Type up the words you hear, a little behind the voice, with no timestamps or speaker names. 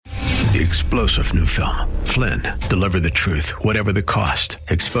The explosive new film, Flynn, deliver the truth, whatever the cost,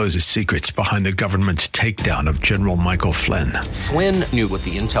 exposes secrets behind the government's takedown of General Michael Flynn. Flynn knew what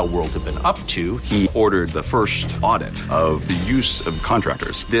the intel world had been up to. He ordered the first audit of the use of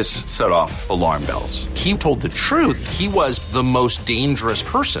contractors. This set off alarm bells. He told the truth. He was the most dangerous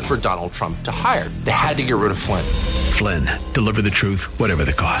person for Donald Trump to hire. They had to get rid of Flynn. Flynn, deliver the truth, whatever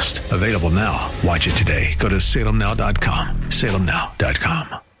the cost. Available now. Watch it today. Go to salemnow.com.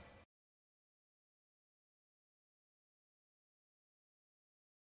 salemnow.com.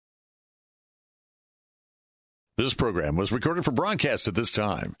 This program was recorded for broadcast at this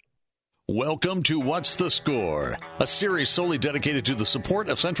time. Welcome to What's the Score, a series solely dedicated to the support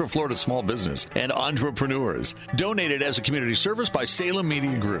of Central Florida small business and entrepreneurs. Donated as a community service by Salem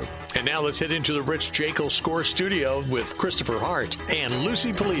Media Group. And now let's head into the Rich Jekyll Score Studio with Christopher Hart and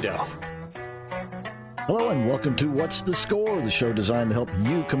Lucy Polito. Hello and welcome to What's the Score, the show designed to help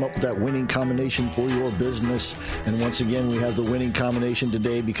you come up with that winning combination for your business. And once again, we have the winning combination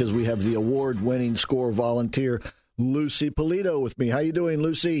today because we have the award-winning score volunteer, Lucy Polito, with me. How you doing,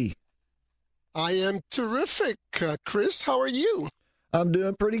 Lucy? I am terrific, Chris. How are you? I'm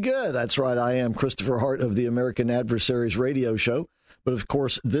doing pretty good. That's right. I am Christopher Hart of the American Adversaries radio show. But, of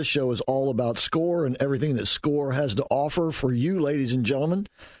course, this show is all about SCORE and everything that SCORE has to offer for you, ladies and gentlemen,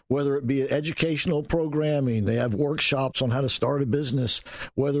 whether it be educational programming, they have workshops on how to start a business,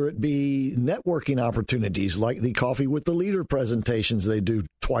 whether it be networking opportunities like the Coffee with the Leader presentations they do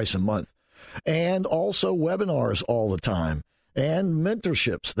twice a month, and also webinars all the time, and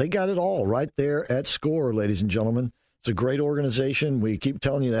mentorships. They got it all right there at SCORE, ladies and gentlemen. It's a great organization. We keep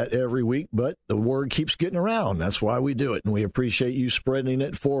telling you that every week, but the word keeps getting around. That's why we do it, and we appreciate you spreading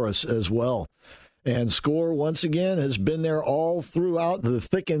it for us as well. And SCORE, once again, has been there all throughout the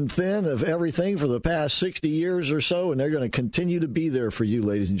thick and thin of everything for the past 60 years or so, and they're going to continue to be there for you,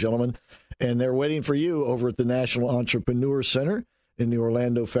 ladies and gentlemen. And they're waiting for you over at the National Entrepreneur Center in the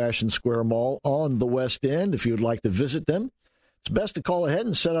Orlando Fashion Square Mall on the West End if you would like to visit them. It's best to call ahead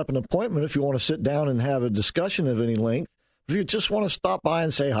and set up an appointment if you want to sit down and have a discussion of any length. If you just want to stop by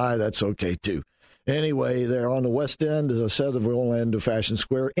and say hi, that's okay, too. Anyway, they're on the West End, as I said, of Orlando Fashion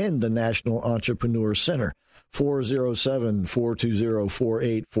Square in the National Entrepreneur Center.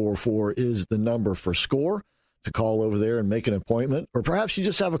 407-420-4844 is the number for SCORE to call over there and make an appointment. Or perhaps you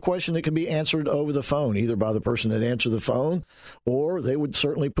just have a question that can be answered over the phone, either by the person that answered the phone, or they would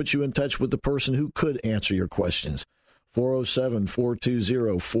certainly put you in touch with the person who could answer your questions.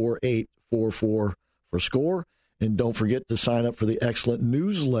 407-420-4844 for SCORE. And don't forget to sign up for the excellent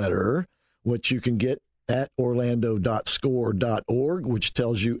newsletter, which you can get at orlando.score.org, which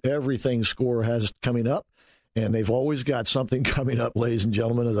tells you everything SCORE has coming up. And they've always got something coming up, ladies and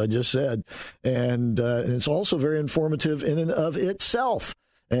gentlemen, as I just said. And it's also very informative in and of itself.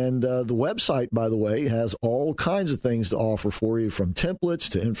 And the website, by the way, has all kinds of things to offer for you, from templates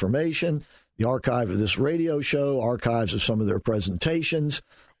to information, the archive of this radio show, archives of some of their presentations,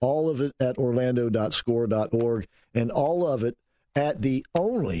 all of it at orlando.score.org, and all of it at the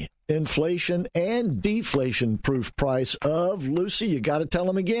only inflation and deflation-proof price of, Lucy, you got to tell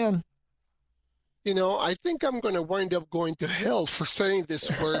them again. You know, I think I'm going to wind up going to hell for saying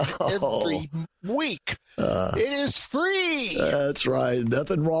this word every week. It is free. That's right.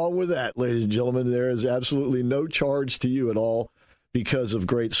 Nothing wrong with that, ladies and gentlemen. There is absolutely no charge to you at all. Because of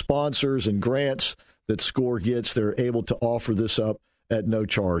great sponsors and grants that SCORE gets, they're able to offer this up at no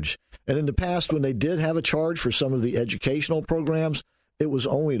charge. And in the past, when they did have a charge for some of the educational programs, it was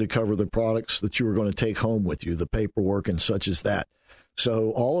only to cover the products that you were going to take home with you, the paperwork and such as that.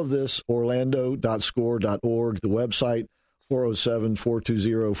 So all of this, orlando.score.org, the website,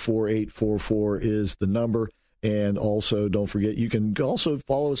 407-420-4844 is the number. And also, don't forget, you can also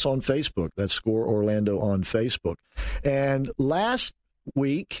follow us on Facebook. That's SCORE Orlando on Facebook. And last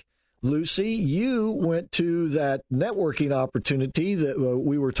week, Lucy, you went to that networking opportunity that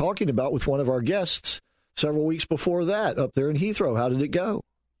we were talking about with one of our guests several weeks before that up there in Heathrow. How did it go?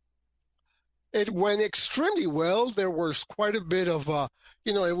 It went extremely well. There was quite a bit of,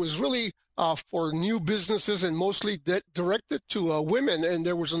 it was really for new businesses and mostly directed to women. And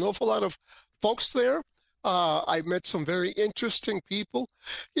there was an awful lot of folks there. I met some very interesting people.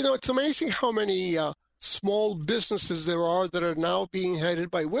 You know, it's amazing how many small businesses there are that are now being headed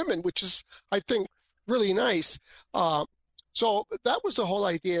by women, which is, I think, really nice. So that was the whole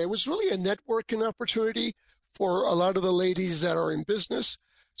idea. It was really a networking opportunity for a lot of the ladies that are in business.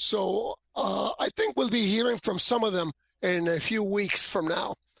 So I think we'll be hearing from some of them in a few weeks from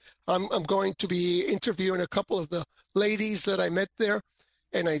now. I'm going to be interviewing a couple of the ladies that I met there,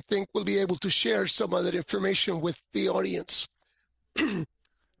 and I think we'll be able to share some of that information with the audience.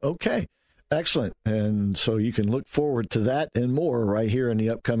 Okay, excellent. And so you can look forward to that and more right here in the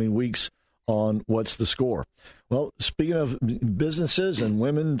upcoming weeks on What's the Score. Well, speaking of businesses and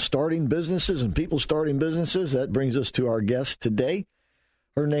women starting businesses and people starting businesses, that brings us to our guest today.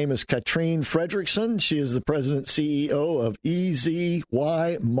 Her name is Catrine Fredrikson. She is the president CEO of EZY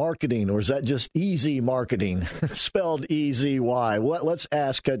Marketing, or is that just Easy Marketing, spelled EZY? Let's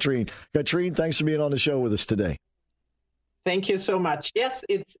ask Catrine. Catrine, thanks for being on the show with us today. Thank you so much. Yes,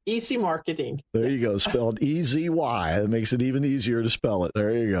 it's Easy Marketing. There you go, spelled EZY. That makes it even easier to spell it.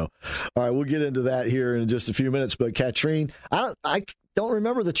 There you go. All right, we'll get into that here in just a few minutes. But Catrine, I don't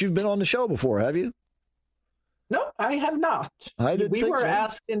remember that you've been on the show before, have you? No, I have not. We were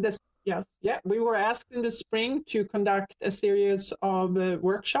asked in the spring to conduct a series of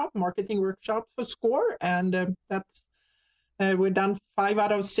marketing workshops for SCORE, and we've done 5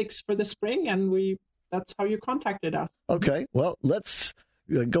 out of 6 for the spring, and that's how you contacted us. Okay, well, let's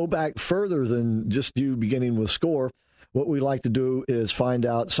go back further than just you beginning with SCORE. What we like to do is find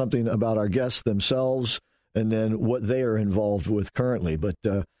out something about our guests themselves and then what they are involved with currently. But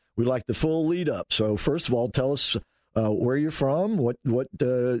we like the full lead up. So first of all, tell us where you're from, what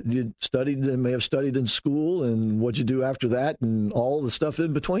you studied and may have studied in school, and what you do after that, and all the stuff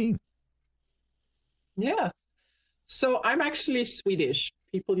in between. Yes. So I'm actually Swedish.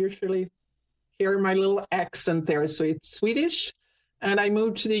 People usually hear my little accent there. So it's Swedish. And I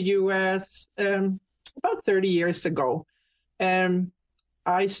moved to the U.S. About 30 years ago.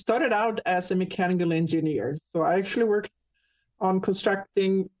 I started out as a mechanical engineer. So I actually worked on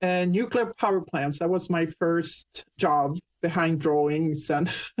constructing nuclear power plants. That was my first job, behind drawings and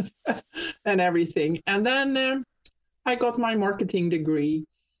and everything. And then I got my marketing degree.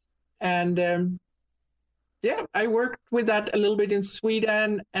 And I worked with that a little bit in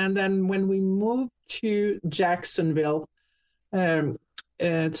Sweden. And then when we moved to Jacksonville,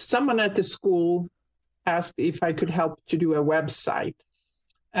 someone at the school asked if I could help to do a website.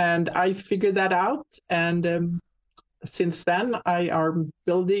 And I figured that out. And since then, I are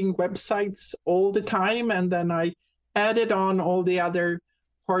building websites all the time. And then I added on all the other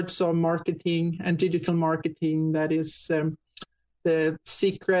parts of marketing and digital marketing. That is the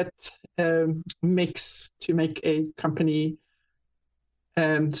secret mix to make a company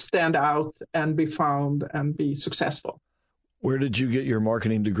stand out and be found and be successful. Where did you get your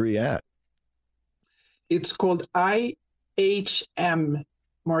marketing degree at? It's called IHM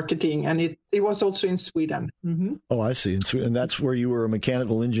Marketing, and it was also in Sweden. Mm-hmm. Oh, I see. In Sweden, and that's where you were a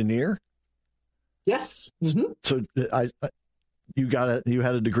mechanical engineer? Yes. Mm-hmm. So you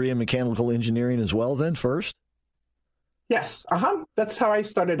had a degree in mechanical engineering as well then first? Yes. That's how I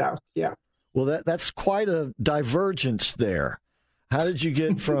started out. Yeah. Well, that's quite a divergence there. How did you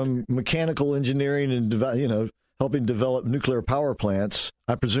get from mechanical engineering and helping develop nuclear power plants,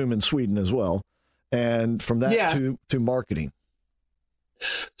 I presume in Sweden as well, and from that to marketing?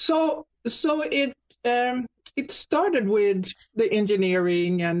 So it started with the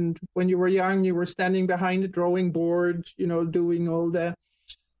engineering, and when you were young, you were standing behind the drawing board, doing all the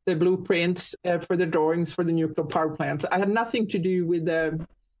blueprints for the drawings for the nuclear power plants. I had nothing to do with the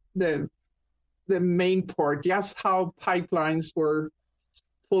main part, just how pipelines were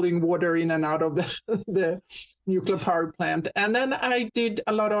pulling water in and out of the nuclear power plant. And then I did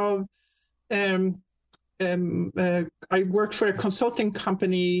a lot of I worked for a consulting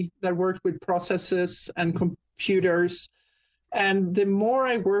company that worked with processes and computers. And the more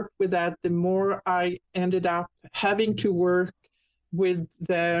I worked with that, the more I ended up having to work with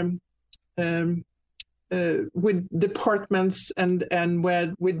with departments and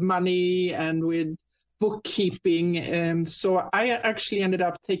with money and with bookkeeping. So I actually ended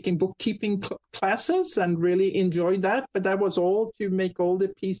up taking bookkeeping classes and really enjoyed that. But that was all to make all the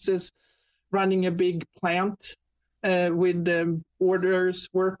pieces running a big plant with orders,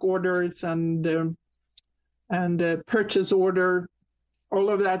 work orders, and purchase order. All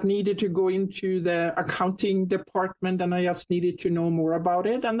of that needed to go into the accounting department, and I just needed to know more about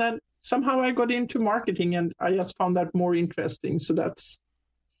it. And then somehow I got into marketing, and I just found that more interesting. So that's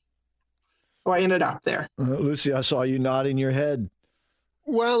how I ended up there. Lucy, I saw you nodding your head.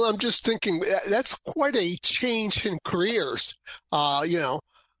 Well, I'm just thinking that's quite a change in careers.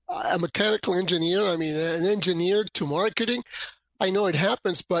 A mechanical engineer, an engineer to marketing. I know it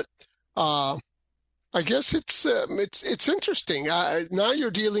happens, but I guess it's interesting. Now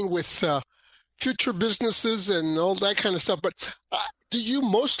you're dealing with future businesses and all that kind of stuff. But do you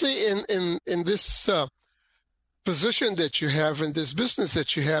mostly in this position that you have, in this business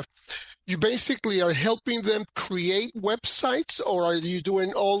that you have, you basically are helping them create websites, or are you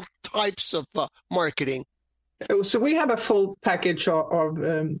doing all types of marketing? So we have a full package of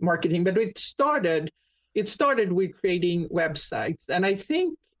marketing, but it started with creating websites. And I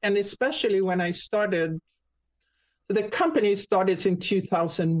think, and especially when I started, so the company started in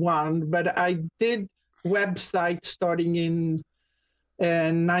 2001, but I did websites starting in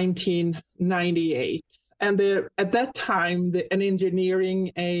 1998. And at that time, an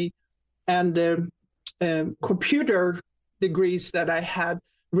engineering and computer degrees that I had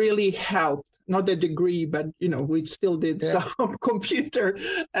really helped. Not a degree, but we still did some computer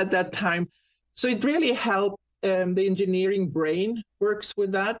at that time. So it really helped. The engineering brain works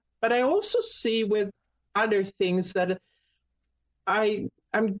with that. But I also see with other things that I'm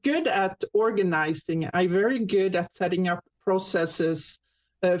good at organizing. I'm very good at setting up processes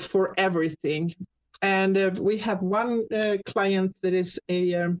for everything. And we have one client that is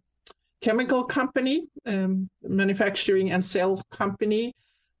a chemical company, manufacturing and sales company.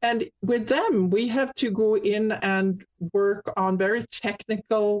 And with them, we have to go in and work on very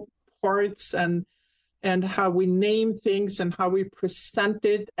technical parts and how we name things and how we present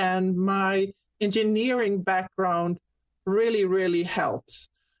it. And my engineering background really, really helps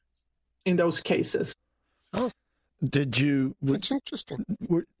in those cases. Oh, did you? That's interesting.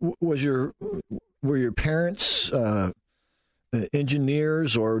 Were your parents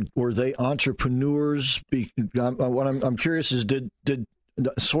engineers, or were they entrepreneurs? What I'm curious is, did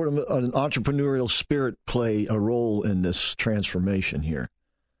sort of an entrepreneurial spirit play a role in this transformation here?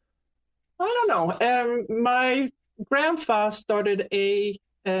 I don't know. My grandfather started a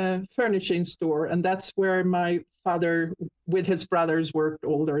furnishing store, and that's where my father with his brothers worked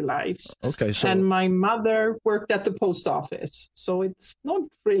all their lives. Okay, so and my mother worked at the post office, so it's not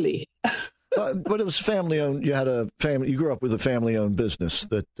really. But it was family owned. You had a family. You grew up with a family owned business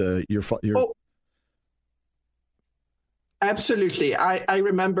that your Oh, absolutely. I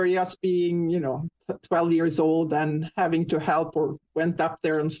remember just being 12 years old and having to help, or went up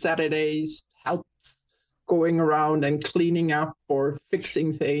there on Saturdays, helped going around and cleaning up or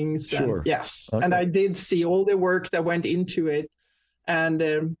fixing things. Sure. And, yes. Okay. And I did see all the work that went into it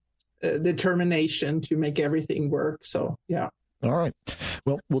and determination to make everything work. So, yeah. All right.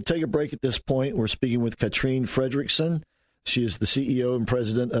 Well, we'll take a break at this point. We're speaking with Catrine Fredrikson. She is the CEO and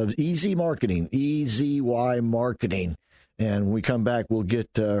president of EZ Marketing, EZY Marketing. And when we come back, we'll get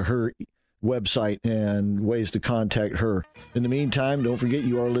her website and ways to contact her. In the meantime, don't forget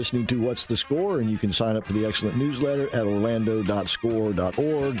you are listening to What's the Score, and you can sign up for the excellent newsletter at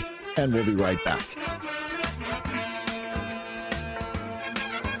orlando.score.org, and we'll be right back.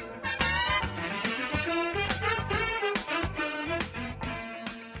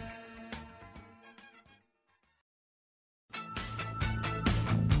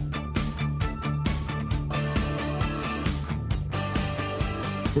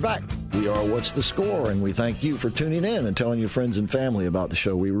 We're back. We are What's the Score, and we thank you for tuning in and telling your friends and family about the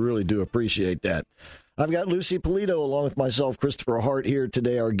show. We really do appreciate that. I've got Lucy Polito along with myself, Christopher Hart, here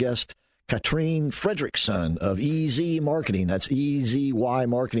today. Our guest, Catrine Fredrikson of EZ Marketing. That's EZY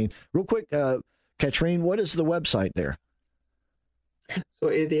Marketing. Real quick, Catrine, what is the website there? So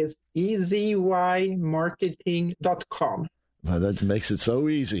it is easymarketing.com. That makes it so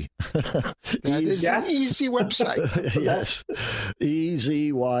easy. That is an easy website. Yes.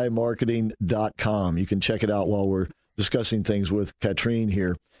 EZYmarketing.com. You can check it out while we're discussing things with Catrine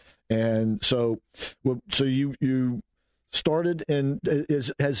here. And so you started, and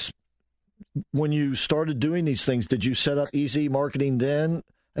when you started doing these things, did you set up EZ Marketing then?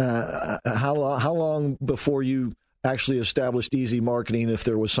 How long before you actually established EZ Marketing, if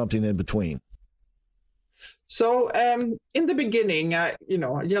there was something in between? So in the beginning, I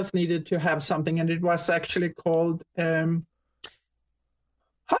just needed to have something, and it was actually called I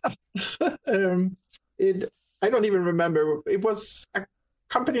don't even remember. It was a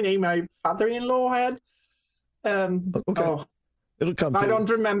company name my father-in-law had. Okay. It'll come. I don't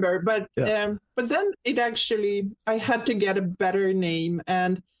remember, but yeah. But then I had to get a better name,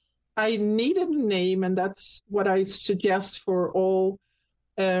 and I needed a name, and that's what I suggest for all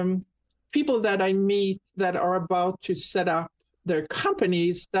people that I meet that are about to set up their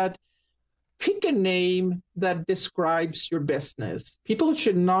companies, that pick a name that describes your business. People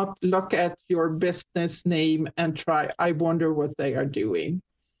should not look at your business name and try, I wonder what they are doing.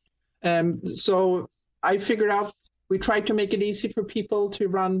 So I figured out, we try to make it easy for people to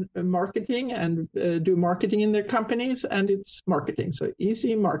run marketing and do marketing in their companies, and it's marketing. So EZ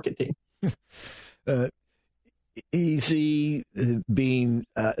Marketing. Easy being,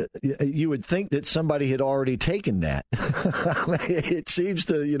 you would think that somebody had already taken that. It seems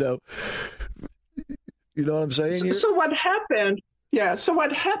to, you know what I'm saying here? So what happened? Yeah. So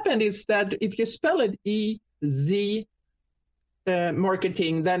what happened is that if you spell it EZY, Z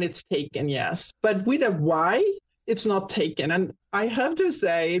marketing, then it's taken, yes. But with a Y, it's not taken. And I have to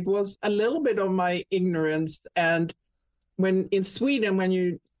say, it was a little bit of my ignorance. And when in Sweden, when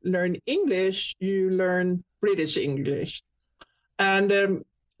you learn English, you learn British English. And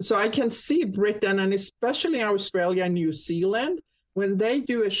so I can see Britain, and especially Australia and New Zealand, when they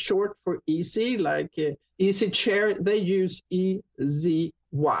do a short for easy, like easy chair, they use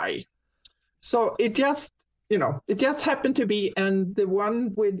EZY. So it just happened to be, and the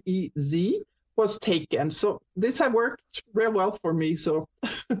one with EZ was taken. So this had worked very well for me. So,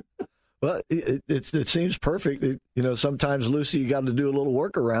 well, it seems perfect. Sometimes, Lucy, you got to do a little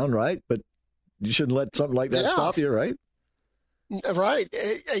workaround, right? But you shouldn't let something like that stop you, right? Right.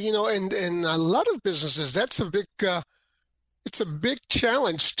 And a lot of businesses, that's a big, it's a big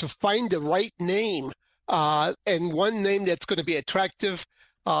challenge to find the right name, and one name that's going to be attractive,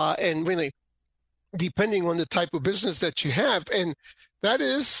 and really, depending on the type of business that you have. And that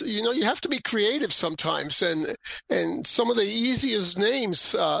is, you have to be creative sometimes. And some of the easiest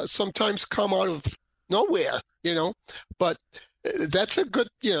names sometimes come out of nowhere, but that's a good,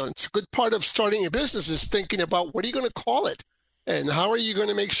 it's a good part of starting a business is thinking about what are you going to call it? And how are you going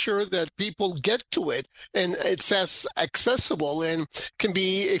to make sure that people get to it and it's as accessible and can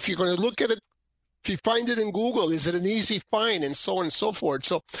be, if you're going to look at it, if you find it in Google, is it an easy find, and so on and so forth.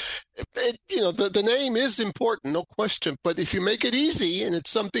 So, the name is important, no question. But if you make it easy and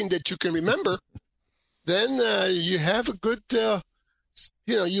it's something that you can remember, then you have a good,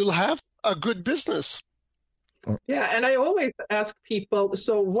 you'll have a good business. Yeah, and I always ask people,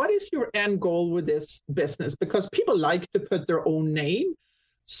 so what is your end goal with this business? Because people like to put their own name.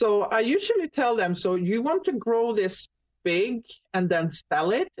 So I usually tell them, so you want to grow this big and then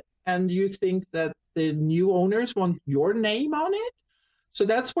sell it, and you think that the new owners want your name on it? So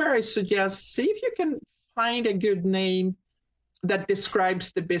that's where I suggest, see if you can find a good name that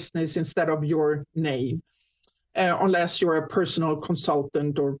describes the business instead of your name, unless you're a personal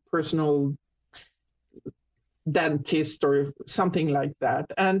consultant or personal dentist or something like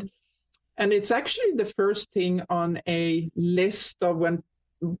that. And it's actually the first thing on a list of when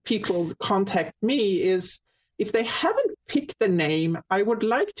people contact me is, if they haven't picked the name, I would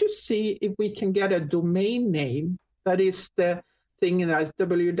like to see if we can get a domain name. That is the thing that's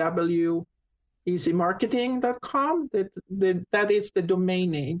www.easymarketing.com. That is the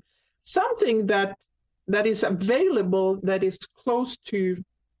domain name. Something that is available, that is close to,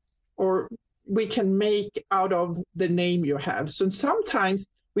 or we can make out of the name you have. So sometimes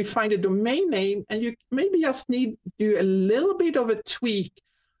we find a domain name and you maybe just need to do a little bit of a tweak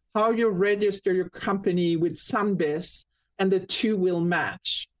how you register your company with Sunbiz, and the two will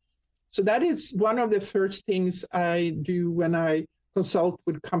match. So that is one of the first things I do when I consult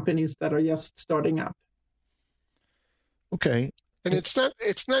with companies that are just starting up. Okay. And it's not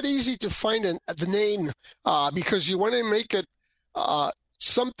easy to find the name because you want to make it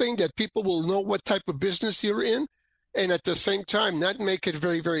something that people will know what type of business you're in, and at the same time not make it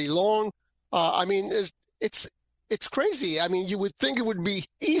very, very long. It's crazy. I mean, you would think it would be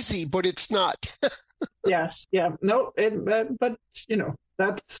easy, but it's not. Yes. Yeah. No. But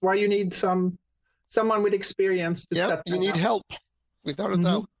that's why you need someone with experience to set that you need up. help, without a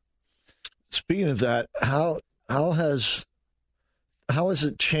doubt. Speaking of that, how has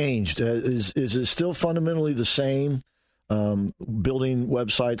it changed? Is it still fundamentally the same? Building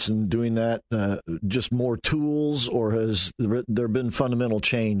websites and doing that, just more tools, or has there been fundamental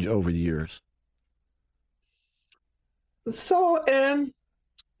change over the years? So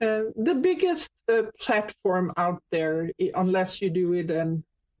the biggest platform out there, unless you do it in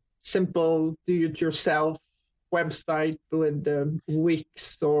simple do-it-yourself website with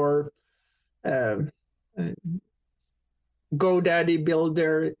Wix or GoDaddy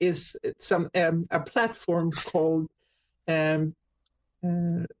Builder, is a platform called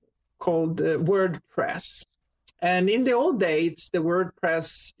WordPress. And in the old days, the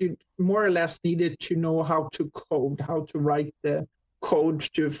WordPress, you more or less needed to know how to code, how to write the code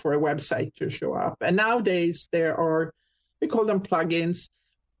for a website to show up. And nowadays, there are, we call them plugins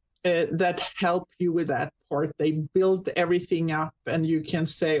that help you with that part. They build everything up, and you can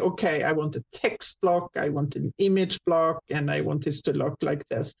say, okay, I want a text block, I want an image block, and I want this to look like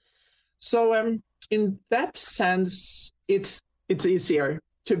this. So in that sense, it's easier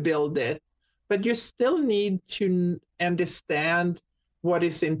to build it. But you still need to understand what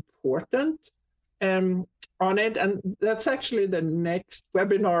is important on it. And that's actually the next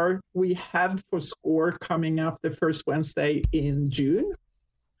webinar we have for SCORE coming up the first Wednesday in June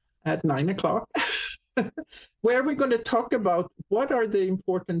at 9:00. where we're going to talk about what are the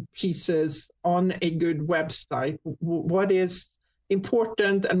important pieces on a good website, what is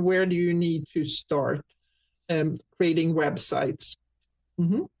important, and where do you need to start creating websites.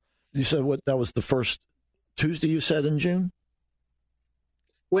 Mm-hmm. You said that was the first Tuesday you said in June?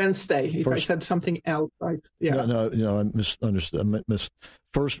 Wednesday. If I said something else, yeah. No, I misunderstood. I missed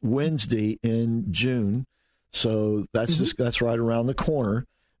first Wednesday in June. So that's right around the corner.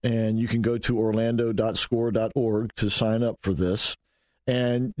 And you can go to orlando.score.org to sign up for this.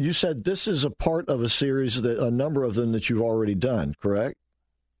 And you said this is a part of a series, that a number of them that you've already done, correct?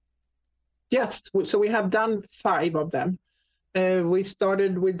 Yes. So we have done 5 of them. We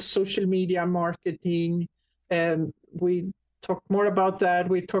started with social media marketing. We talked more about that.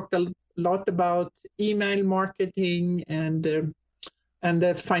 We talked a lot about email marketing, and the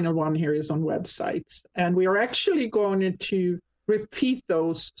final one here is on websites. And we are actually going to repeat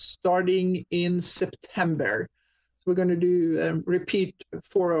those starting in September. So we're going to do repeat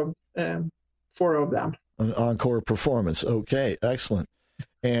 4 of them. An encore performance. Okay, excellent.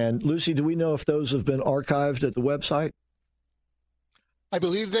 And Lucy, do we know if those have been archived at the website? I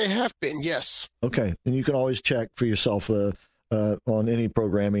believe they have been, yes. Okay, and you can always check for yourself on any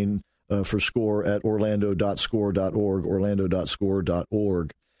programming for SCORE at orlando.score.org,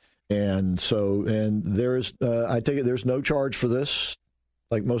 orlando.score.org. And there's, I take it there's no charge for this,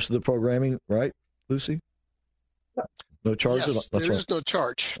 like most of the programming, right, Lucy? No charge? Yes, there is no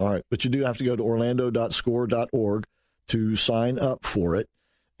charge. All right, but you do have to go to orlando.score.org to sign up for it.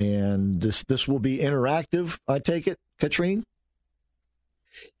 And this will be interactive, I take it, Catrine?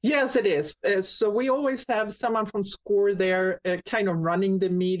 Yes, it is. So we always have someone from SCORE there kind of running the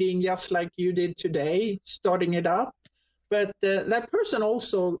meeting, just like you did today, starting it up. But that person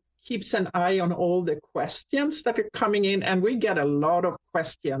also keeps an eye on all the questions that are coming in, and we get a lot of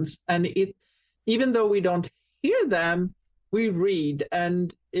questions. And even though we don't hear them, we read,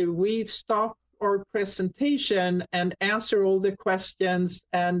 and we stop our presentation and answer all the questions,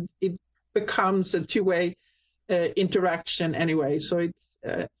 and it becomes a two-way interaction anyway. So it's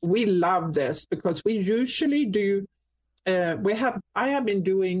we love this because we usually do. I have been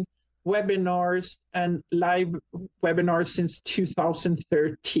doing webinars and live webinars since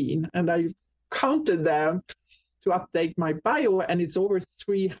 2013, and I counted them to update my bio, and it's over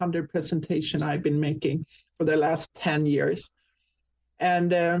 300 presentations I've been making for the last 10 years.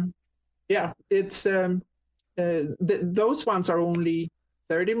 And it's those ones are only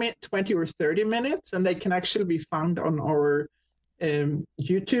 20 or 30 minutes, and they can actually be found on our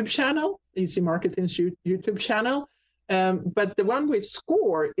YouTube channel, Easy Marketing's YouTube channel. But the one with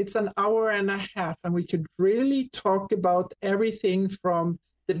SCORE, it's an hour and a half, and we could really talk about everything from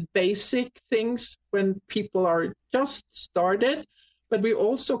the basic things when people are just started, but we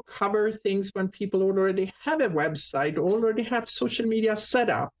also cover things when people already have a website, already have social media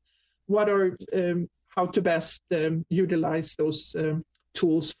set up. What are how to best utilize those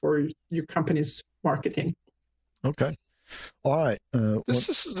tools for your company's marketing. Okay. All right. This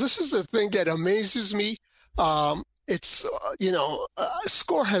is the thing that amazes me. It's,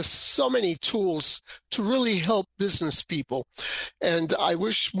 SCORE has so many tools to really help business people. And I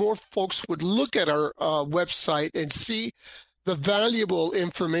wish more folks would look at our website and see the valuable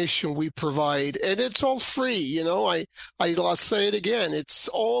information we provide. And it's all free. I'll say it again. It's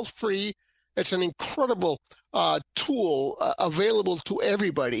all free. It's an incredible tool available to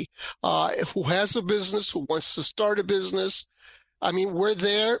everybody who has a business, who wants to start a business. I mean, we're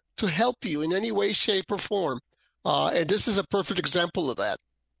there to help you in any way, shape, or form. And this is a perfect example of that.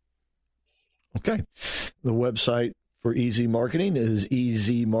 Okay. The website for Easy Marketing is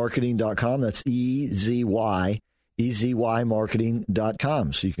easymarketing.com. That's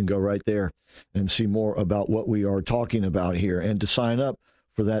easymarketing.com. So you can go right there and see more about what we are talking about here. And to sign up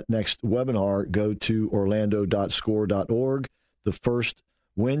for that next webinar, go to orlando.score.org the first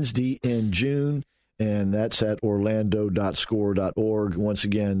Wednesday in June. And that's at orlando.score.org. Once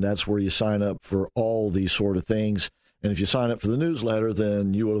again, that's where you sign up for all these sort of things. And if you sign up for the newsletter,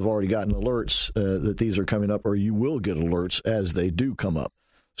 then you will have already gotten alerts that these are coming up, or you will get alerts as they do come up.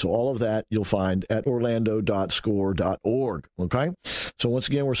 So all of that you'll find at orlando.score.org. Okay? So once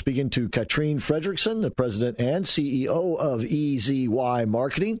again, we're speaking to Catrine Fredrikson, the president and CEO of EZY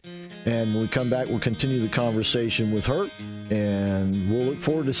Marketing. And when we come back, we'll continue the conversation with her. And we'll look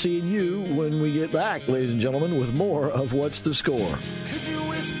forward to seeing you when we get back, ladies and gentlemen, with more of What's the Score? Could you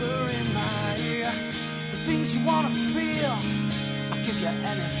whisper in my ear the things you want to feel? I'll give you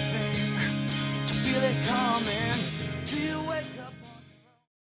anything to feel it coming. Do you wake up?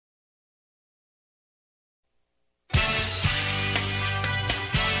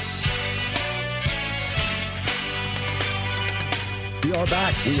 are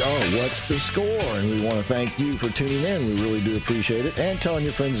back. We are What's the Score? And we want to thank you for tuning in. We really do appreciate it. And telling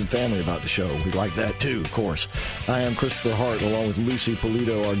your friends and family about the show. We like that too, of course. I am Christopher Hart, along with Lucy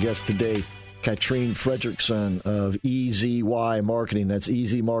Polito, our guest today. Catrine Fredrikson of EZY Marketing. That's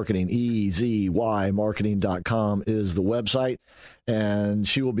Easy Marketing. EZYmarketing.com is the website. And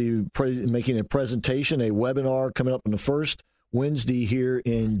she will be making a presentation, a webinar coming up on the first Wednesday here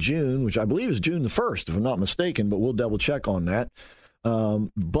in June, which I believe is June the 1st, if I'm not mistaken, but we'll double check on that.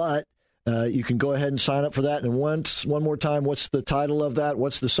 But you can go ahead and sign up for that. And one more time, what's the title of that?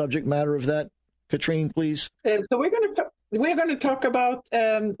 What's the subject matter of that? Catrine, please. So we're going to talk about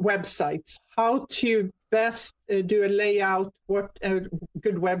websites, how to best do a layout, what a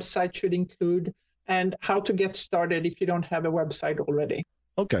good website should include, and how to get started if you don't have a website already.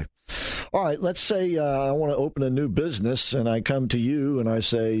 Okay. All right. Let's say I want to open a new business, and I come to you and I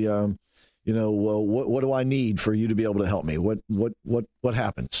say, well, what do I need for you to be able to help me? What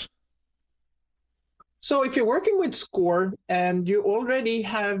happens? So if you're working with SCORE and you already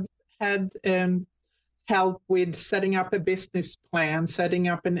have had help with setting up a business plan, setting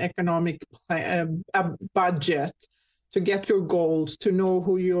up an economic plan, a budget to get your goals, to know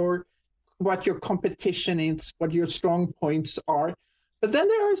what your competition is, what your strong points are. But then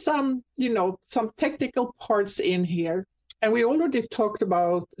there are some technical parts in here. And we already talked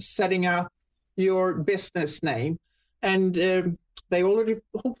about setting up your business name. And they already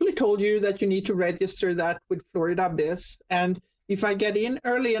hopefully told you that you need to register that with Florida Biz. And if I get in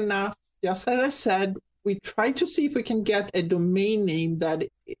early enough, just as I said, we try to see if we can get a domain name that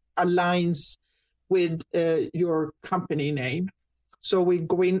aligns with your company name. So we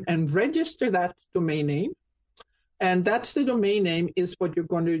go in and register that domain name. And that's the domain name is what you're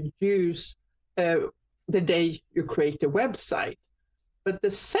going to use the day you create the website. But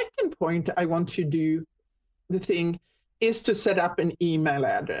the second point I want you to do, the thing, is to set up an email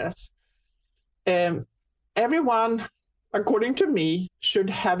address. Everyone, according to me, should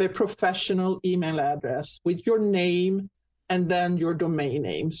have a professional email address with your name and then your domain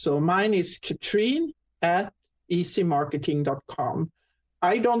name. So mine is Catrine@easymarketing.com.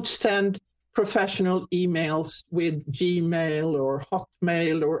 I don't send professional emails with Gmail or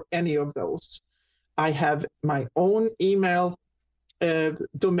Hotmail or any of those. I have my own email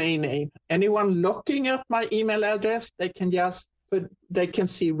domain name. Anyone looking at my email address, they can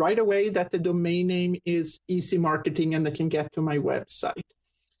see right away that the domain name is Easy Marketing and they can get to my website.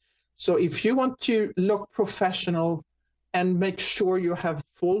 So if you want to look professional and make sure you have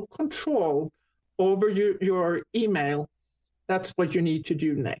full control over your email, that's what you need to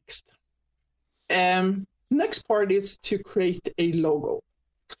do next. Next part is to create a logo.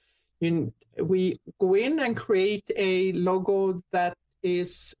 We go in and create a logo that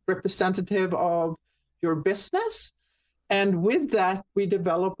is representative of your business. And with that, we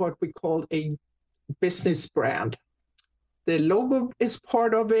develop what we call a business brand. The logo is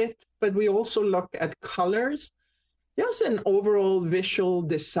part of it, but we also look at colors, just an overall visual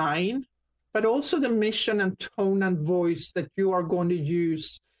design, but also the mission and tone and voice that you are going to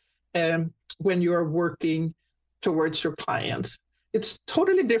use when you are working towards your clients. It's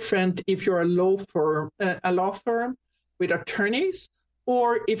totally different if you're a law firm with attorneys,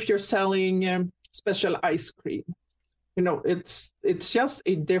 or if you're selling special ice cream. It's just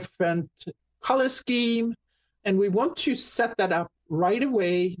a different color scheme, and we want to set that up right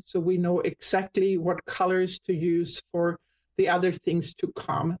away so we know exactly what colors to use for the other things to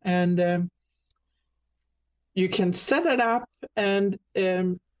come. And you can set it up, and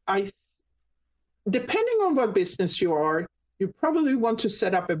depending on what business you are, you probably want to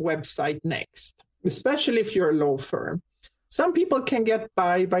set up a website next, especially if you're a law firm. Some people can get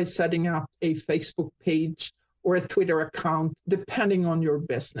by setting up a Facebook page or a Twitter account, depending on your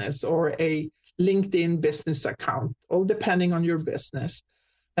business, or a LinkedIn business account, all depending on your business.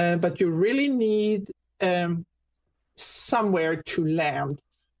 But you really need somewhere to land,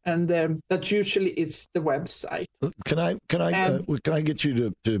 and that usually it's the website. Can I get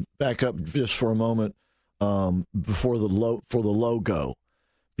you to back up just for a moment before the logo,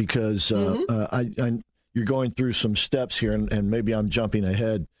 because you're going through some steps here, and maybe I'm jumping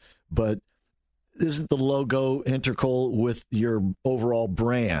ahead, but isn't the logo integral with your overall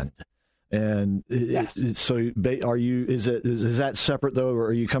brand? And yes. So is that separate though, or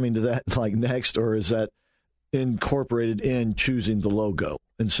are you coming to that like next, or is that incorporated in choosing the logo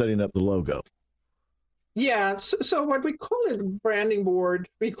and setting up the logo? Yeah. So what we call it branding board,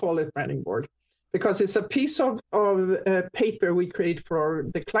 because it's a piece of paper we create for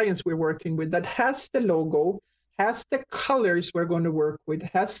the clients we're working with that has the logo, has the colors we're going to work with,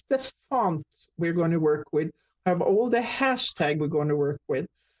 has the font we're going to work with, have all the hashtag we're going to work with.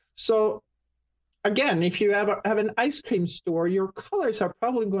 So again, if you have an ice cream store, your colors are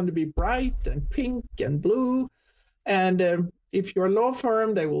probably going to be bright and pink and blue. And if you're a law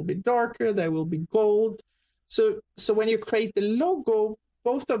firm, they will be darker, they will be gold. So when you create the logo,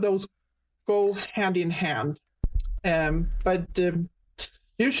 both of those go hand in hand. But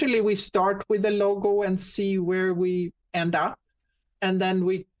usually we start with the logo and see where we end up, and then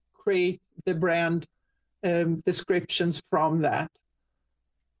we create the brand descriptions from that.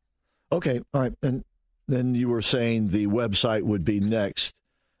 Okay, all right. And then you were saying the website would be next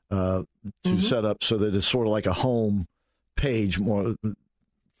to set up so that it's sort of like a home page, more,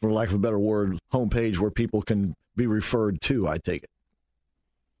 for lack of a better word, home page where people can be referred to, I take it.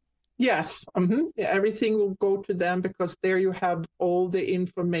 Yes, everything will go to them because there you have all the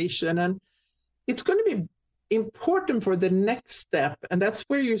information, and it's going to be important for the next step, and that's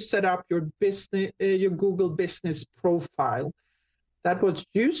where you set up your business, your Google Business profile. That was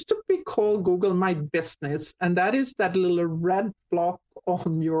used to be called Google My Business, and that is that little red block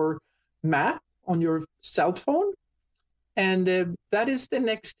on your map on your cell phone. And that is the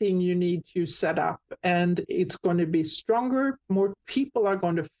next thing you need to set up. And it's going to be stronger. More people are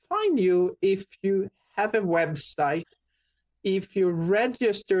going to find you if you have a website, if you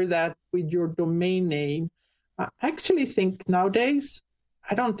register that with your domain name. I actually think nowadays,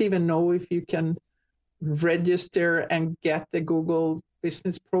 I don't even know if you can register and get the Google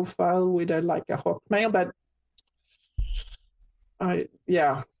Business profile with a Hotmail, but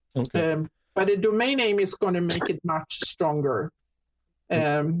yeah. Okay. But a domain name is going to make it much stronger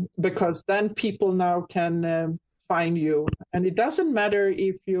because then people now can find you. And it doesn't matter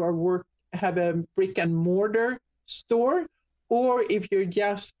if you have a brick and mortar store or if you're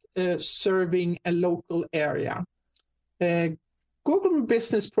just serving a local area. Google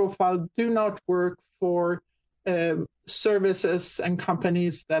Business Profile do not work for services and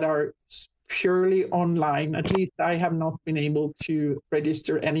companies that are purely online. At least I have not been able to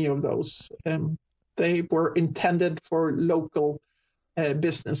register any of those. They were intended for local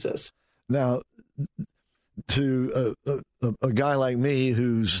businesses. Now, to a guy like me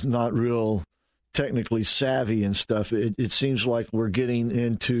who's not real technically savvy and stuff, it seems like we're getting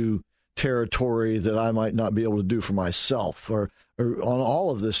into territory that I might not be able to do for myself. Or on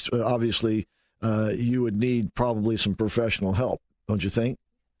all of this, obviously, you would need probably some professional help, don't you think?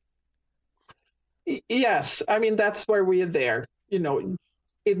 Yes, I mean, that's where we are there. You know,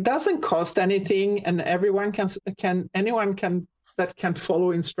 it doesn't cost anything, and anyone that can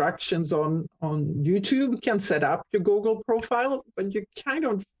follow instructions on YouTube can set up your Google profile, but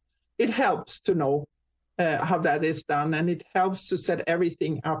it helps to know how that is done, and it helps to set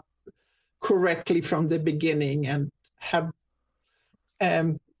everything up correctly from the beginning and have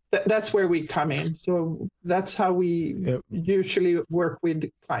that's where we come in. So that's how we usually work with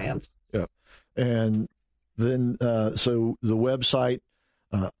clients. Yeah. And then, so the website,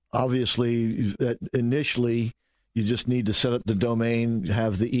 obviously, initially, you just need to set up the domain,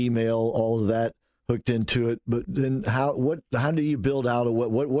 have the email, all of that hooked into it. But then, how do you build out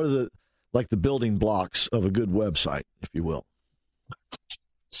what are the building blocks of a good website, if you will?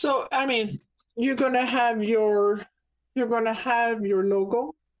 So, I mean, you're going to have your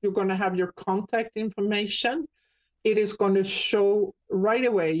logo, you're going to have your contact information. It is going to show right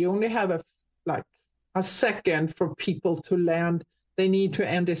away. You only have a second for people to land. They need to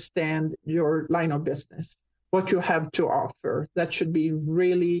understand your line of business, what you have to offer. That should be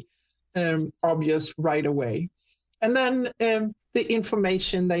really obvious right away. And then the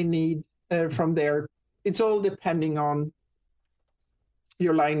information they need from there, it's all depending on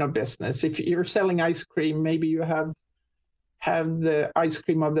your line of business. If you're selling ice cream, maybe you have the ice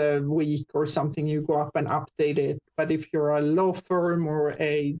cream of the week or something, you go up and update it. But if you're a law firm or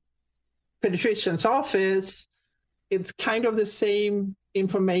a pediatrician's office, it's kind of the same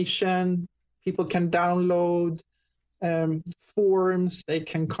information. People can download forms, they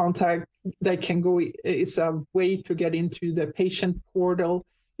can contact, they can go, it's a way to get into the patient portal.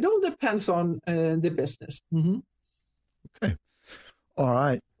 It all depends on the business. Mm-hmm. Okay. All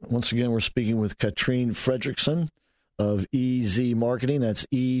right. Once again, we're speaking with Catrine Fredrikson of EZ Marketing. That's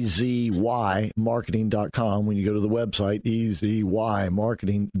EZYmarketing.com. When you go to the website,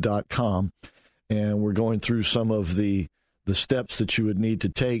 EZYmarketing.com. And we're going through some of the steps that you would need to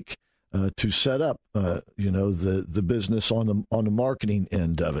take to set up, the business on the marketing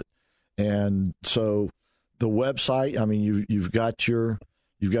end of it. And so the website, I mean, you've got your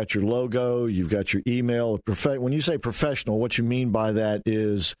logo, you've got your email. When you say professional, what you mean by that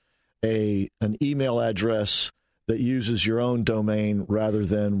is an email address that uses your own domain rather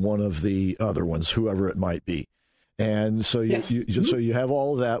than one of the other ones, whoever it might be. And so so you have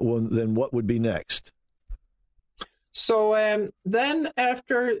all of that. Well, then what would be next? So then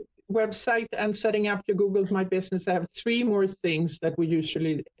after website and setting up your Google My Business, I have 3 more things that we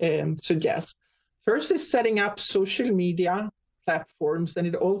usually suggest. First is setting up social media platforms, and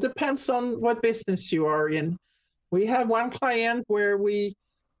it all depends on what business you are in. We have one client where we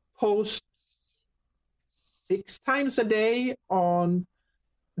post 6 times a day on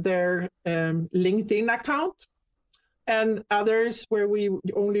their LinkedIn account, and others where we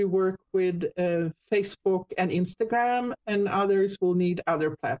only work with Facebook and Instagram, and others will need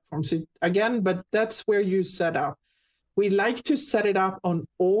other platforms. But that's where you set up. We like to set it up on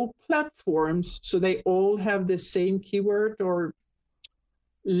all platforms so they all have the same keyword or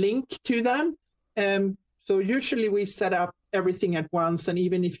link to them. So usually we set up everything at once, and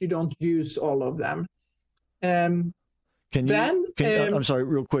even if you don't use all of them. I'm sorry,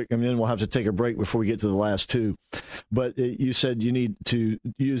 real quick, and then we'll have to take a break before we get to the last 2. But you said you need to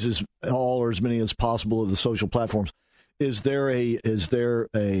use all or as many as possible of the social platforms. Is there an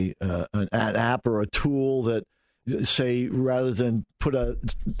app or a tool that, say, rather than put a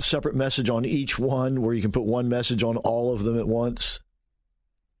separate message on each one, where you can put one message on all of them at once?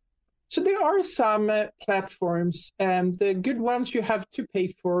 So there are some platforms, and the good ones you have to pay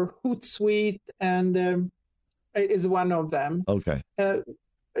for. Hootsuite and is one of them. Okay.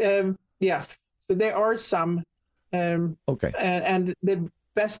 Yes. So there are some. Okay. And the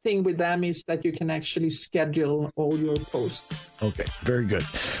best thing with them is that you can actually schedule all your posts. Okay. Very good.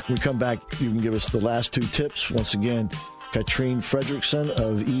 When we come back, you can give us the last 2 tips. Once again, Catrine Fredrikson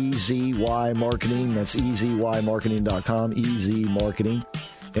of EZY Marketing. That's EZYmarketing.com, EZ Marketing.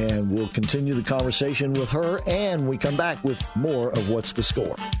 And we'll continue the conversation with her, and we come back with more of What's the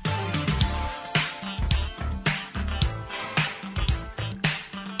Score.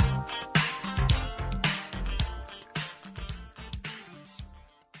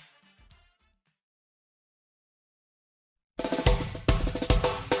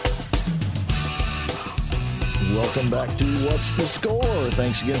 Welcome back to What's the Score?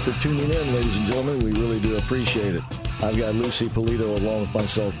 Thanks again for tuning in, ladies and gentlemen. We really do appreciate it. I've got Lucy Polito along with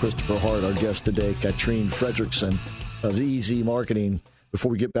myself, Christopher Hart, our guest today, Catrine Fredrikson of EZ Marketing.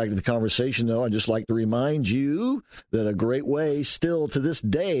 Before we get back to the conversation, though, I'd just like to remind you that a great way still to this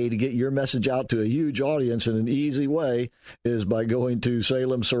day to get your message out to a huge audience in an easy way is by going to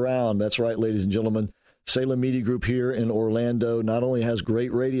Salem Surround. That's right, ladies and gentlemen. Salem Media Group here in Orlando not only has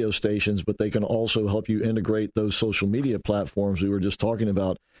great radio stations, but they can also help you integrate those social media platforms we were just talking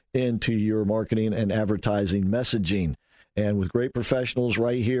about into your marketing and advertising messaging. And with great professionals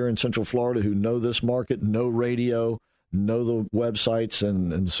right here in Central Florida who know this market, know radio, know the websites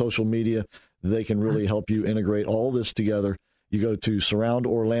and social media, they can really help you integrate all this together. You go to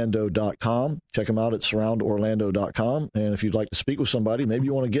surroundorlando.com. Check them out at surroundorlando.com. And if you'd like to speak with somebody, maybe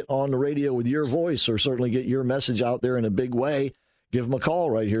you want to get on the radio with your voice or certainly get your message out there in a big way, give them a call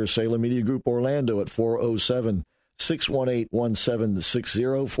right here, Salem Media Group Orlando at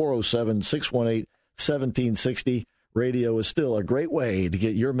 407-618-1760, 407-618-1760. Radio is still a great way to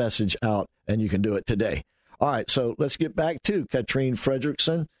get your message out, and you can do it today. All right, so let's get back to Catrine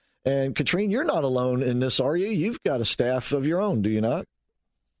Fredrikson. And Catrine, you're not alone in this, are you? You've got a staff of your own, do you not?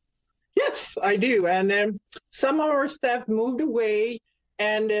 Yes, I do. And some of our staff moved away,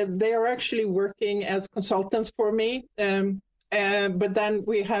 and they are actually working as consultants for me. But then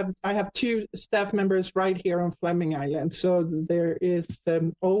I have 2 staff members right here on Fleming Island. So there is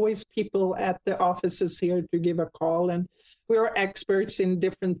always people at the offices here to give a call. And we are experts in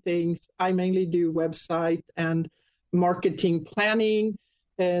different things. I mainly do website and marketing planning.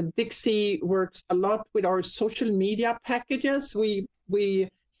 Dixie works a lot with our social media packages. We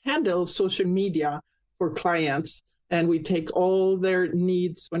handle social media for clients, and we take all their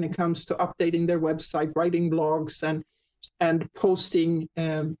needs when it comes to updating their website, writing blogs, and posting.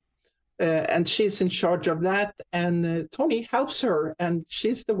 And she's in charge of that. And Tony helps her, and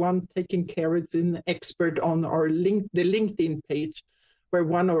she's the one taking care of an expert on our the LinkedIn page, where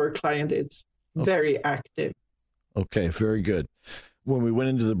one of our clients is very active. Okay, very good. When we went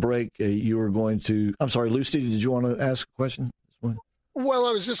into the break, you were going to... I'm sorry, Lucy, did you want to ask a question? Well,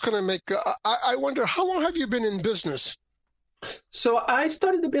 I was just going to make... I wonder, how long have you been in business? So I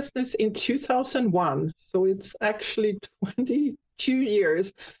started the business in 2001. So it's actually 22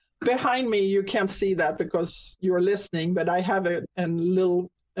 years. Behind me, you can't see that because you're listening, but I have a little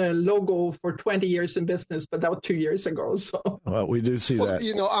logo for 20 years in business, but that was 2 years ago. So well, we do see that.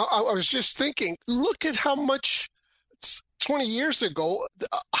 You know, I was just thinking, look at how much... 20 years ago,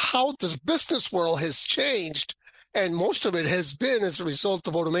 how this business world has changed. And most of it has been as a result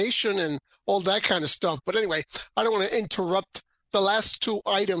of automation and all that kind of stuff. But anyway, I don't want to interrupt the last two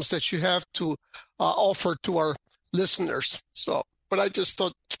items that you have to offer to our listeners. So, but I just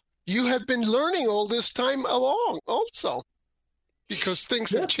thought you have been learning all this time along also, because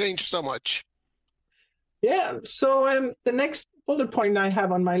things have changed so much. Yeah. So the next bullet point I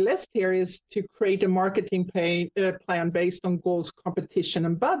have on my list here is to create a marketing plan based on goals, competition,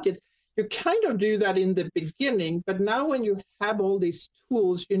 and budget. You kind of do that in the beginning, but now when you have all these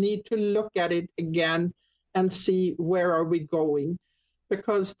tools, you need to look at it again and see where are we going.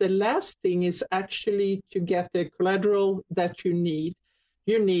 Because the last thing is actually to get the collateral that you need.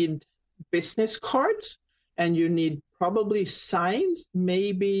 You need business cards, and you need probably signs,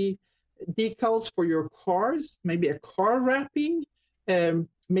 maybe decals for your cars, maybe a car wrapping,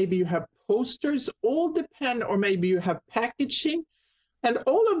 maybe you have posters, all depend, or maybe you have packaging. And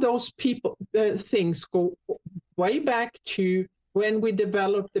all of those things go way back to when we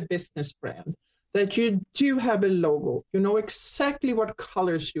developed the business brand, that you do have a logo. You know exactly what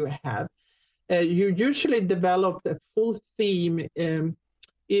colors you have. You usually develop a full theme.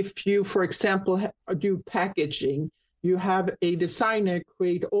 If you, for example, do packaging, you have a designer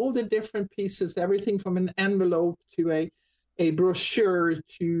create all the different pieces, everything from an envelope to a brochure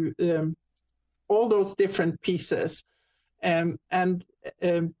to all those different pieces. And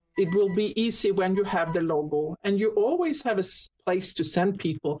it will be easy when you have the logo. And you always have a place to send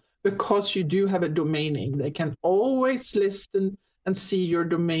people because you do have a domain name. They can always listen and see your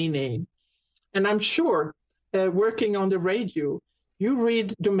domain name. And I'm sure working on the radio, you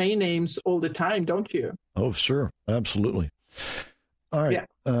read domain names all the time, don't you? Oh, sure. Absolutely. All right.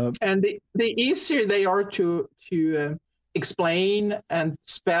 Yeah. And the easier they are to explain and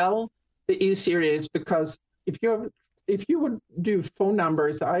spell, the easier it is, because if you would do phone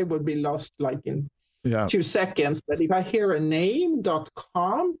numbers, I would be lost like in 2 seconds. But if I hear a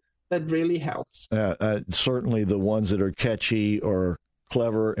name.com, that really helps. Certainly the ones that are catchy or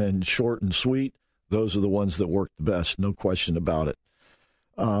clever and short and sweet, those are the ones that work the best. No question about it.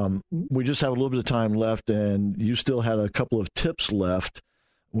 We just have a little bit of time left, and you still had a couple of tips left.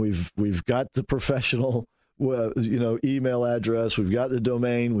 We've got the professional, email address. We've got the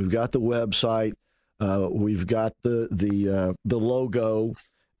domain. We've got the website. We've got the logo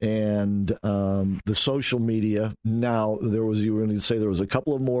and the social media. Now you were going to say there was a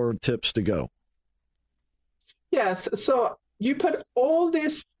couple of more tips to go. Yes. So you put all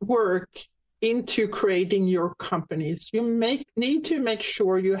this work into creating your companies. You need to make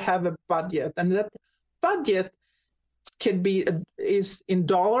sure you have a budget, and that budget is in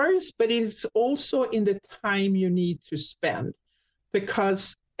dollars, but it's also in the time you need to spend,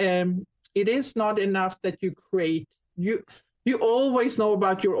 because it is not enough that you create. You always know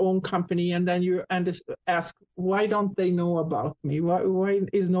about your own company, and then you ask, why don't they know about me? Why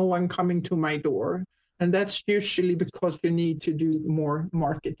is no one coming to my door? And that's usually because you need to do more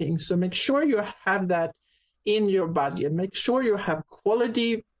marketing. So make sure you have that in your budget. Make sure you have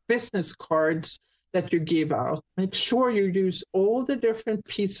quality business cards that you give out. Make sure you use all the different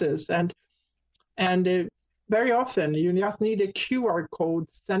pieces. And very often you just need a QR code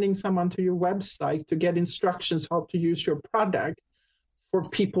sending someone to your website to get instructions how to use your product for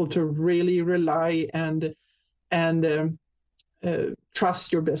people to really rely and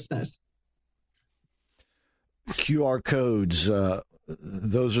trust your business. QR codes,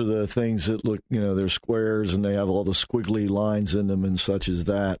 those are the things that look, they're squares and they have all the squiggly lines in them and such as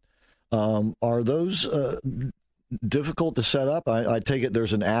that. Are those difficult to set up? I take it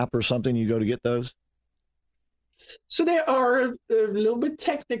there's an app or something you go to get those? So they are a little bit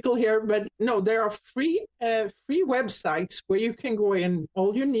technical here, but no, there are free websites where you can go in.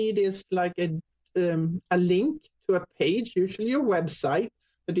 All you need is like a link to a page, usually your website,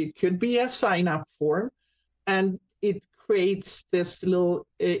 but it could be a sign-up form. And it creates this little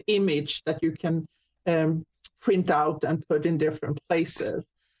image that you can print out and put in different places.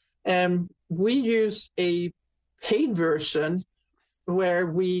 We use a paid version where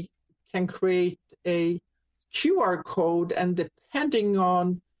we can create a QR code, and depending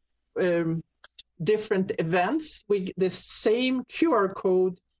on different events, the same QR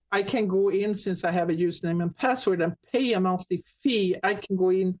code, I can go in, since I have a username and password and pay a monthly fee, I can go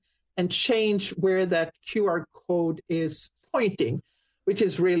in and change where that QR code is pointing, which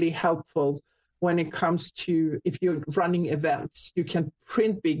is really helpful when it comes to if you're running events. You can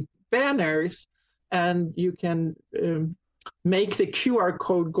print big banners, and you can make the QR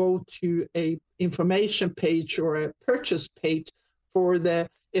code go to a information page or a purchase page for the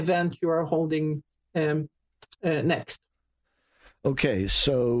event you are holding next. Okay,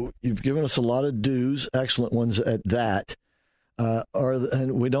 so you've given us a lot of do's, excellent ones at that.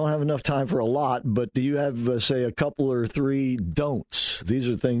 And we don't have enough time for a lot, but do you have, say, a couple or three don'ts? These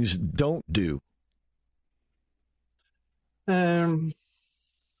are things don't do.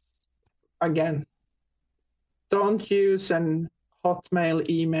 Again, don't use an Hotmail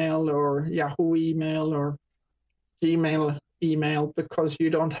email or Yahoo email or Gmail email because you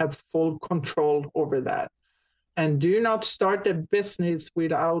don't have full control over that. And do not start a business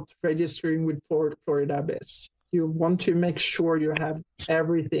without registering with Florida Biz. You want to make sure you have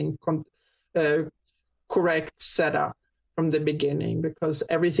everything correct set up from the beginning, because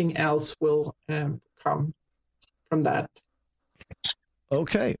everything else will come from that.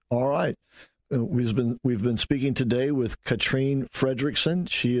 Okay, all right. We've been speaking today with Catrine Fredrikson.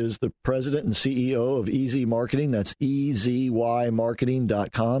 She is the president and CEO of Easy Marketing. That's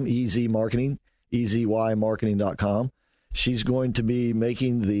EasyMarketing.com. Easy Marketing, EasyMarketing.com. She's going to be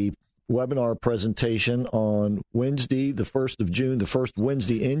making the webinar presentation on Wednesday, the 1st of June, the first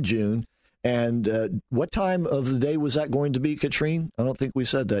Wednesday in June. And what time of the day was that going to be, Catrine? I don't think we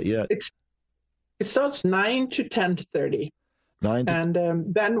said that yet. It starts 9 to 10:30. And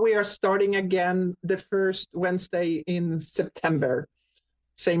then we are starting again the first Wednesday in September.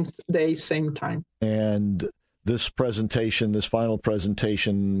 Same day, same time. And this presentation, this final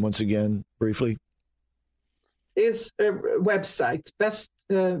presentation, once again, briefly? Is websites. Best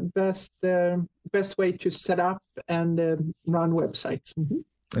way to set up and run websites.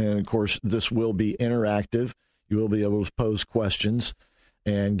 Mm-hmm. And, of course, this will be interactive. You will be able to pose questions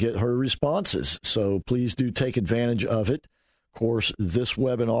and get her responses. So please do take advantage of it. Of course, this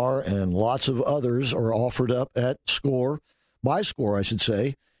webinar and lots of others are offered up at SCORE, by SCORE, I should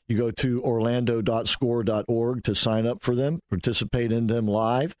say. You go to orlando.score.org to sign up for them, participate in them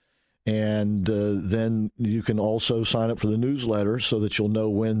live, and then you can also sign up for the newsletter so that you'll know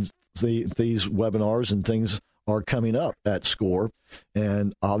when these webinars and things are coming up at SCORE.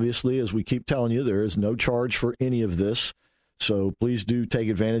 And obviously, as we keep telling you, there is no charge for any of this. So please do take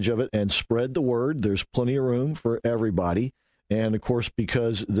advantage of it and spread the word. There's plenty of room for everybody. And, of course,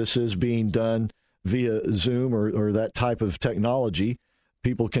 because this is being done via Zoom or that type of technology,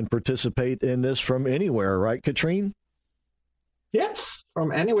 people can participate in this from anywhere, right, Catrine? Yes,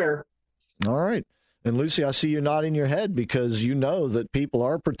 from anywhere. All right. And, Lucy, I see you nodding your head because you know that people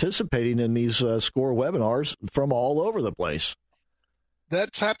are participating in these SCORE webinars from all over the place.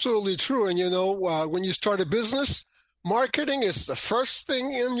 That's absolutely true. And, when you start a business, marketing is the first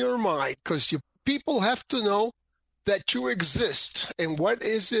thing in your mind because people have to know that you exist and what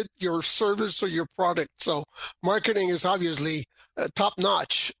is it, your service or your product. So marketing is obviously top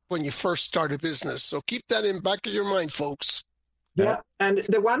notch when you first start a business. So keep that in back of your mind, folks. Yeah. And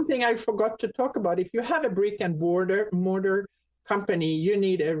the one thing I forgot to talk about, if you have a brick and mortar company, you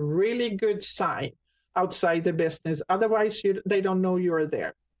need a really good sign outside the business. Otherwise, they don't know you're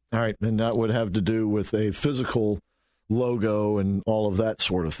there. All right. And that would have to do with a physical logo and all of that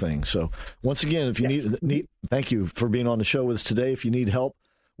sort of thing. So once again, if you need, thank you for being on the show with us today. If you need help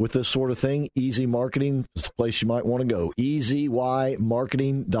with this sort of thing, Easy Marketing is the place you might want to go.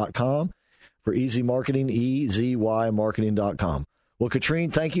 EasyMarketing.com. For Easy Marketing, EasyMarketing.com. Well,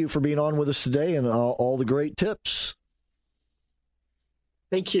 Catrine, thank you for being on with us today and all the great tips.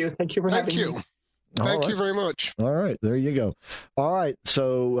 Thank you. Thank you for having me. Thank you very much. All right. There you go. All right.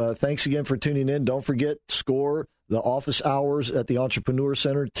 So thanks again for tuning in. Don't forget, SCORE, the office hours at the Entrepreneur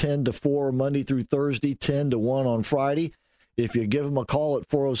Center, 10 to 4 Monday through Thursday, 10 to 1 on Friday. If you give them a call at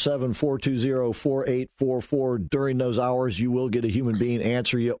 407-420-4844 during those hours, you will get a human being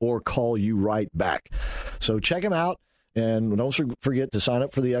answer you or call you right back. So check them out. And don't forget to sign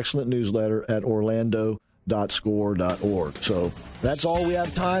up for the excellent newsletter at orlando.score.org. So that's all we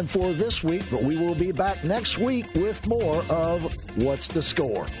have time for this week, but we will be back next week with more of What's the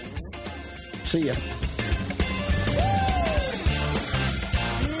Score? See ya.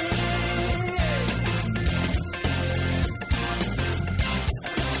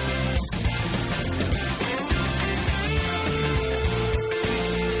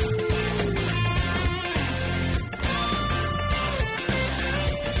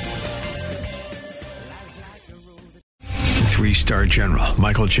 3-star General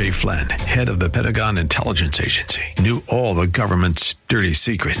Michael J. Flynn, head of the Pentagon Intelligence Agency, knew all the government's dirty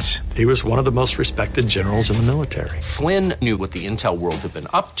secrets. He was one of the most respected generals in the military. Flynn knew what the intel world had been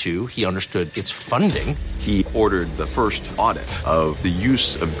up to. He understood its funding. He ordered the first audit of the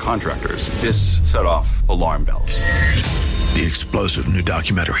use of contractors. This set off alarm bells. The explosive new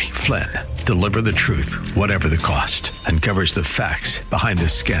documentary, Flynn, Deliver the Truth, Whatever the Cost, uncovers the facts behind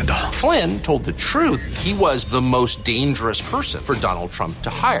this scandal. Flynn told the truth. He was the most dangerous person for Donald Trump to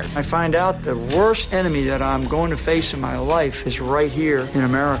hire. I find out the worst enemy that I'm going to face in my life is right here in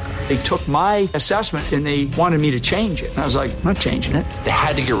America. They took my assessment and they wanted me to change it. And I was like, I'm not changing it. They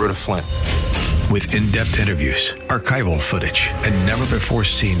had to get rid of Flynn. With in-depth interviews, archival footage, and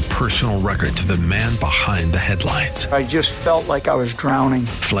never-before-seen personal records of the man behind the headlines. I just felt like I was drowning.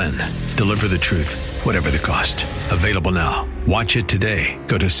 Flynn, Deliver the Truth, Whatever the Cost. Available now. Watch it today.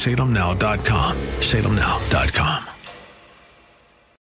 Go to salemnow.com. salemnow.com.